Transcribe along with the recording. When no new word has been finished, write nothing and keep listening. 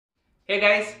Hey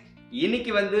guys,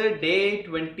 இன்னைக்கு வந்து டே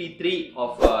 23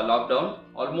 of lockdown.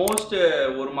 Almost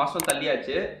ஒரு மாசம்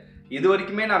தள்ளியாச்சு. இது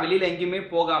வரைக்குமே நான் வெளியில எங்கேயுமே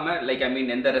போகாம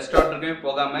எந்த ரெஸ்டாரண்ட்டுக்குமே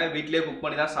போகாம வீட்லயே குக்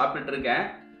பண்ணி தான் சாப்பிட்டுட்டு இருக்கேன்.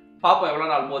 பாப்போம்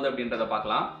எவ்வளவு நாள் போகுது அப்படின்றத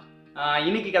பார்க்கலாம்.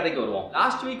 இன்னைக்கு கதைக்கு வருவோம்.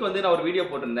 லாஸ்ட் வீக் வந்து நான் ஒரு வீடியோ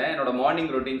போட்டிருந்தேன் என்னோட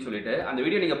மார்னிங் ரொட்டீன் சொல்லிட்டு. அந்த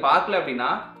வீடியோ நீங்க பார்க்கல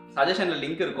அப்படின்னா சஜஷன்ல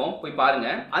லிங்க் இருக்கும், போய்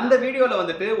பாருங்க. அந்த வீடியோல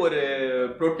வந்துட்டு ஒரு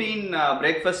புரோட்டீன்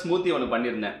பிரேக்ஃபாஸ்ட் ஸ்மூத்தி ஒன்று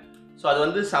பண்ணியிருந்தேன். ஸோ அது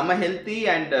வந்து செம்ம ஹெல்த்தி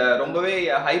அண்ட் ரொம்பவே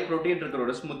ஹை ப்ரோட்டீன் இருக்கிற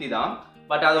ஒரு ஸ்மூத்தி தான்.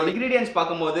 பட் அதோட இன்க்ரீடியன்ஸ்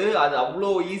பார்க்கும்போது அது அவ்வளோ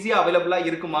ஈஸியாக அவைலபிளாக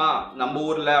இருக்குமா நம்ம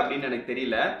ஊரில் அப்படின்னு எனக்கு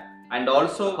தெரியல. அண்ட்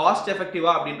ஆல்சோ காஸ்ட்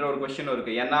எஃபெக்டிவா அப்படின்ற ஒரு கொஸ்டின்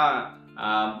இருக்குது. ஏன்னா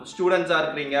ஸ்டூடெண்ட்ஸாக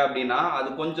இருக்கிறீங்க அப்படின்னா அது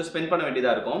கொஞ்சம் ஸ்பெண்ட் பண்ண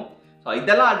வேண்டியதாக இருக்கும். ஸோ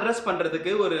இதெல்லாம் அட்ரஸ்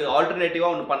பண்ணுறதுக்கு ஒரு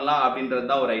ஆல்டர்னேட்டிவாக ஒன்று பண்ணலாம்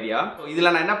அப்படின்றது தான் ஒரு ஐடியா. ஸோ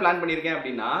இதில் நான் என்ன பிளான் பண்ணியிருக்கேன்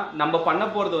அப்படின்னா, நம்ம பண்ண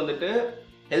போகிறது வந்துட்டு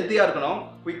ஹெல்த்தியாக இருக்கணும்,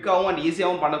 குயிக்காகவும் அண்ட்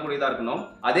ஈஸியாகவும் பண்ணக்கூடியதாக இருக்கணும்.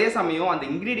 அதே சமயம் அந்த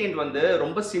இன்க்ரீடியன்ட் வந்து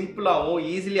ரொம்ப சிம்பிளாகவும்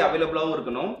ஈஸிலி அவைலபிளாகவும்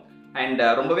இருக்கணும் அண்ட்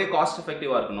ரொம்பவே காஸ்ட்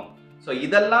எஃபெக்டிவாக இருக்கணும். ஸோ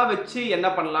இதெல்லாம் வச்சு என்ன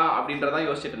பண்ணலாம் அப்படின்றதான்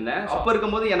யோசிச்சுட்டு இருந்தேன். அப்போ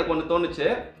இருக்கும்போது எனக்கு ஒன்று தோணுச்சு,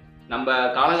 நம்ம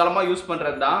காலங்காலமாக யூஸ்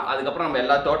பண்ணுறது தான், அதுக்கப்புறம் நம்ம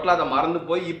எல்லா டோட்டலாக அதை மறந்து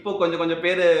போய் இப்போ கொஞ்சம்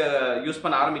பேர் யூஸ்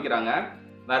பண்ண ஆரம்பிக்கிறாங்க.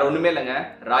 வேற ஒன்றுமே இல்லைங்க,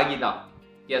 ராகி தான்.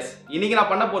 எஸ், இன்னைக்கு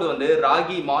நான் பண்ண போகிறது வந்து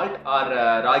ராகி மால்ட் ஆர்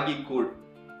ராகி கூழ்.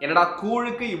 என்னடா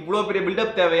கூழுக்கு இவ்வளோ பெரிய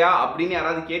பில்டப் தேவையா அப்படின்னு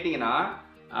யாராவது கேட்டிங்கன்னா,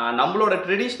 நம்மளோட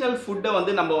ட்ரெடிஷ்னல் ஃபுட்டை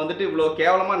வந்து நம்ம வந்துட்டு இவ்வளோ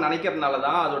கேவலமாக நினைக்கிறதுனால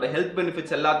தான் அதோட ஹெல்த்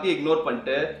பெனிஃபிட்ஸ் எல்லாத்தையும் இக்னோர்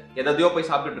பண்ணிட்டு எதையோ போய்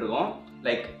சாப்பிட்டுட்டு இருக்கோம்.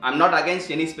 Like I'm not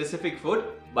against any specific food,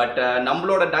 but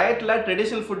நம்மளோட டயட்டில்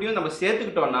ட்ரெடிஷ்னல் ஃபுட்டையும் நம்ம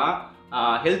சேர்த்துக்கிட்டோம்னா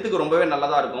ஹெல்த்துக்கு ரொம்பவே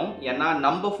நல்லதாக இருக்கும். ஏன்னா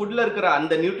நம்ம ஃபுட்டில் இருக்கிற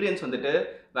அந்த நியூட்ரியன்ஸ் வந்துட்டு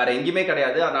வேற எங்கேயுமே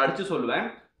கிடையாது, அதை அடிச்சு சொல்லுவேன்.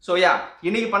 ஸோ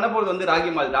இன்னைக்கு பண்ண போகிறது வந்து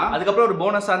ராகி மால் தான். அதுக்கப்புறம் ஒரு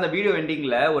போனஸாக அந்த வீடியோ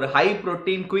எண்டிங்கில் ஒரு ஹை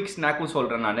ப்ரோட்டீன் குயிக் ஸ்நாக்கும்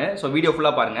சொல்கிறேன் நான். ஸோ வீடியோ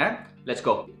ஃபுல்லாக பாருங்க, லெட்ஸ்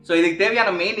கோ. ஸோ இதுக்கு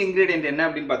தேவையான மெயின் இன்க்ரீடியன்ட் என்ன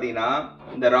அப்படின்னு பார்த்தீங்கன்னா,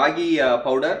 இந்த ராகி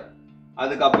பவுடர்,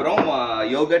 அதுக்கப்புறம்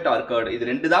யோகட் ஆர் கர்ட், இது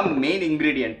ரெண்டு தான் மெயின்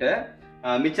இன்க்ரீடியன்ட்டு.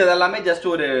 மிச்சது எல்லாமே ஜஸ்ட்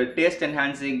ஒரு டேஸ்ட்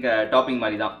என்ஹான்சிங் டாப்பிங்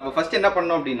மாதிரி தான். ஃபர்ஸ்ட் என்ன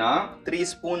பண்ணோம் அப்படின்னா, 3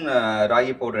 ஸ்பூன்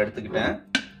ராகி பவுடர் எடுத்துக்கிட்டேன்.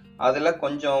 அதில்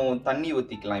கொஞ்சம் தண்ணி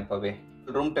ஊற்றிக்கலாம். இப்போவே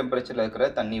ரூம் டெம்பரேச்சரில் இருக்கிற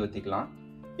தண்ணி ஊற்றிக்கலாம்.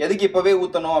 எதுக்கு இப்போவே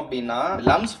ஊற்றணும் அப்படின்னா,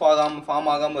 லம்ஸ் ஃபார்ம்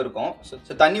ஆகாமல் இருக்கும்.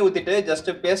 ஸோ தண்ணி ஊற்றிட்டு ஜஸ்ட்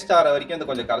பேஸ்ட் ஆகிற வரைக்கும் அதை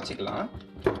கொஞ்சம் கரைச்சிக்கலாம்.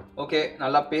 ஓகே,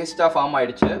 நல்லா பேஸ்ட்டாக ஃபார்ம்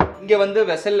ஆகிடுச்சு. இங்கே வந்து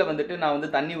வெசலில் வந்துட்டு நான் வந்து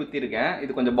தண்ணி ஊற்றிருக்கேன்.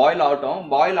 இது கொஞ்சம் பாயில் ஆகட்டும்.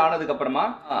 பாயில் ஆனதுக்கப்புறமா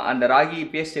அந்த ராகி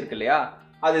பேஸ்ட் இருக்கு இல்லையா,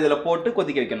 அது இதில் போட்டு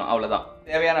கொதிக்க வைக்கணும். அவ்வளோதான்.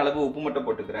 தேவையான அளவு உப்பு மட்டும்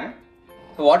போட்டுக்கிறேன்.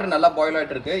 ஸோ வாட்டர் நல்லா பாயில்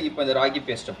ஆகிட்டு இருக்கு. இப்போ இந்த ராகி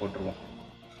பேஸ்ட்டை போட்டுருவோம்.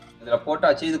 இதில்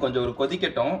போட்டாச்சு. இது கொஞ்சம் ஒரு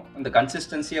கொதிக்கட்டும். இந்த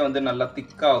கன்சிஸ்டன்சியை வந்து நல்லா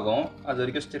திக்காகும். அது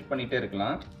வரைக்கும் ஸ்டிர் பண்ணிகிட்டே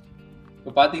இருக்கலாம்.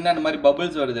 இப்போ பார்த்தீங்கன்னா இந்த மாதிரி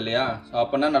பபிள்ஸ் வருது இல்லையா, ஸோ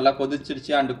அப்போனா நல்லா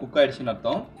கொதிச்சிருச்சு அண்டு குக் ஆகிடுச்சின்னு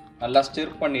அர்த்தம். நல்லா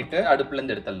ஸ்டிர் பண்ணிவிட்டு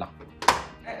அடுப்புலேருந்து எடுத்துடலாம்.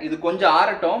 இது கொஞ்சம்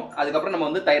ஆறட்டும், அதுக்கப்புறம் நம்ம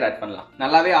வந்து தயிர் ஆட் பண்ணலாம்.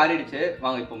 நல்லாவே ஆறிடுச்சு,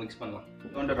 வாங்க இப்போ மிக்ஸ் பண்ணலாம்.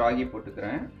 கொஞ்சம் ராகி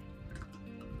போட்டுக்கிறேன்.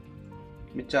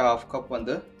 மிச்சம் 1/2 கப்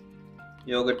வந்து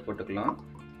யோகட் போட்டுக்கலாம்.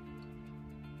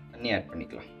 தண்ணி ஆட்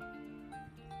பண்ணிக்கலாம்.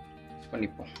 மிக்ஸ்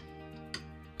பண்ணிப்போம்.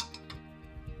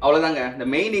 அவ்வளோதாங்க. இந்த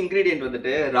மெயின் இன்க்ரீடியன்ட்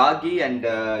வந்துட்டு ராகி அண்ட்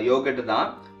யோகட் தான்.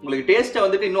 உங்களுக்கு டேஸ்ட்டை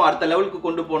வந்துட்டு இன்னும் அடுத்த லெவலுக்கு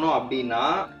கொண்டு போகணும் அப்படின்னா,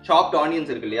 சாப்ட்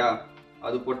ஆனியன்ஸ் இருக்கு இல்லையா,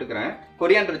 அது போட்டுக்கிறேன்.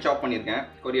 கொரியாண்டர் சாப் பண்ணியிருக்கேன்,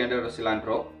 கொரியாண்டர்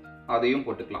சிலாண்ட்ரோ, அதையும்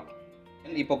போட்டுக்கலாம்.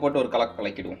 இப்போ போட்டு ஒரு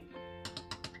கலக்கிடுவோம்.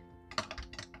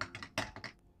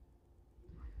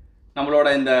 நம்மளோட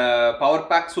இந்த power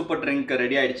back super drink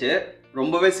ready ஆயிடுச்சு.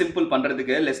 ரொம்பவே சிம்பிள்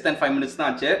பண்ணுறதுக்கு, லெஸ் தேன் 5 மினிட்ஸ் தான்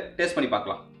ஆச்சு. டேஸ்ட் பண்ணி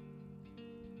பார்க்கலாம்.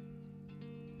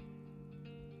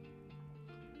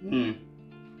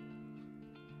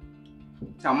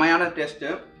 செம்மையான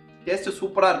டேஸ்ட்டு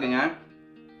சூப்பராக இருக்குங்க.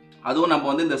 அதுவும் நம்ம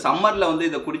வந்து இந்த சம்மரில் வந்து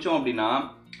இதை குடித்தோம் அப்படின்னா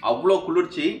அவ்வளோ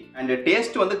குளிர்ச்சி அண்ட்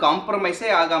டேஸ்ட் வந்து காம்ப்ரமைஸே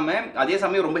ஆகாமல், அதே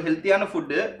சமயம் ரொம்ப ஹெல்த்தியான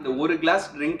ஃபுட்டு. இந்த ஒரு கிளாஸ்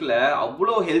ட்ரிங்க்ல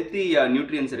அவ்வளோ ஹெல்த்தி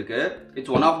நியூட்ரியன்ஸ் இருக்கு.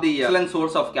 It's one of the excellent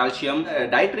source of calcium.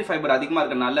 Dietary fibre அதிகமாக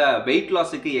இருக்கனால வெயிட்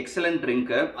லாஸுக்கு எக்ஸலன்ட்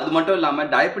ட்ரிங்க். அது மட்டும்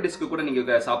இல்லாமல் டயபெட்டிஸ்க்கு கூட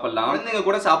நீங்கள் சாப்பிடலாம். குழந்தைங்க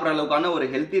கூட சாப்பிட்ற அளவுக்கான ஒரு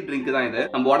ஹெல்த்தி ட்ரிங்க் தான் இது.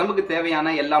 நம்ம உடம்புக்கு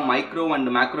தேவையான எல்லா micro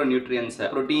and macro nutrients,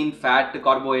 protein, fat,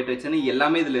 கார்போஹைட்ரேட்ஸ்னு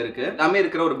எல்லாமே இதில் இருக்கு. எல்லாமே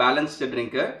இருக்கிற ஒரு பேலன்ஸ்டு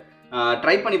ட்ரிங்க்.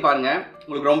 ட்ரை பண்ணி பாருங்க,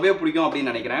 உங்களுக்கு ரொம்பவே பிடிக்கும்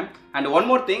அப்படின்னு நினைக்கிறேன். And one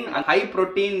more thing, high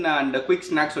protein and quick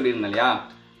snacks சொல்லியிருந்தேன் இல்லையா,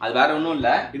 அது வேற ஒன்றும்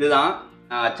இல்லை, இதுதான்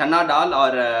சன்னா டால்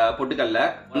ஆர் பொட்டுக்கல்ல.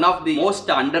 One of the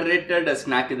most under rated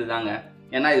snack இது தாங்க.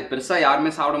 ஏன்னா இது பெருசாக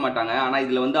யாருமே சாப்பிட மாட்டாங்க, ஆனால்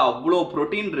இதில் வந்து அவ்வளோ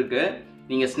ப்ரோட்டீன் இருக்கு.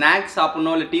 நீங்கள் ஸ்நாக்ஸ்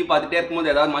சாப்பிட்ணும் இல்லை டீ பார்த்துட்டே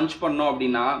இருக்கும்போது ஏதாவது மஞ்ச் பண்ணணும்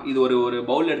அப்படின்னா இது ஒரு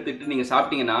பவுல் எடுத்துக்கிட்டு நீங்கள்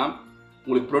சாப்பிட்டீங்கன்னா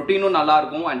உங்களுக்கு ப்ரோட்டீனும் நல்லா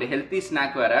இருக்கும் அண்ட் ஹெல்த்தி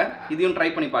ஸ்நாக் வேற. இதையும் ட்ரை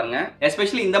பண்ணி பாருங்க.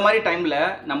 எஸ்பெஷலி இந்த மாதிரி டைம்ல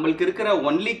நம்மளுக்கு இருக்கிற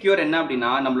ஒன்லி கியூர் என்ன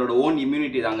அப்படின்னா நம்மளோட ஓன்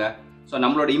இம்யூனிட்டி தாங்க. ஸோ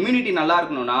நம்மளோட இம்யூனிட்டி நல்லா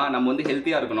இருக்கணும்னா நம்ம வந்து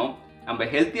ஹெல்த்தியா இருக்கணும். நம்ம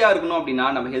ஹெல்த்தியா இருக்கணும் அப்படின்னா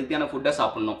நம்ம ஹெல்த்தியான ஃபுட்டை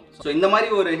சாப்பிடணும். ஸோ இந்த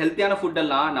மாதிரி ஒரு ஹெல்த்தியான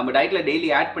ஃபுட்டெல்லாம் நம்ம டயட்ல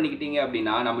டெய்லி ஆட் பண்ணிக்கிட்டீங்க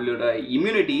அப்படின்னா நம்மளோட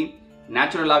இம்யூனிட்டி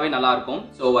நேச்சுரலாகவே நல்லா இருக்கும்.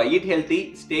 So eat healthy,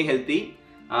 stay healthy.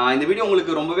 இந்த வீடியோ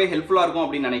உங்களுக்கு ரொம்பவே ஹெல்ப்ஃபுல்லாக இருக்கும்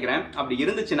அப்படின்னு நினைக்கிறேன். அப்படி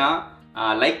இருந்துச்சுன்னா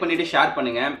லைக் பண்ணிட்டு ஷேர்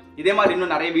பண்ணுங்க. இதே மாதிரி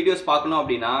இன்னும் நிறைய வீடியோஸ் பார்க்கணும்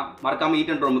அப்படின்னா மறக்காம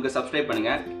ஈட் அண்ட் ரோமுக்கு சப்ஸ்கிரைப்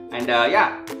பண்ணுங்க. அண்ட்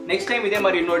நெக்ஸ்ட் டைம் இதே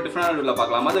மாதிரி இன்னொரு டிஃப்ரெண்ட் வீடியோவில்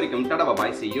பார்க்கலாம். அது வரைக்கும் டாடா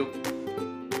பாய், see you.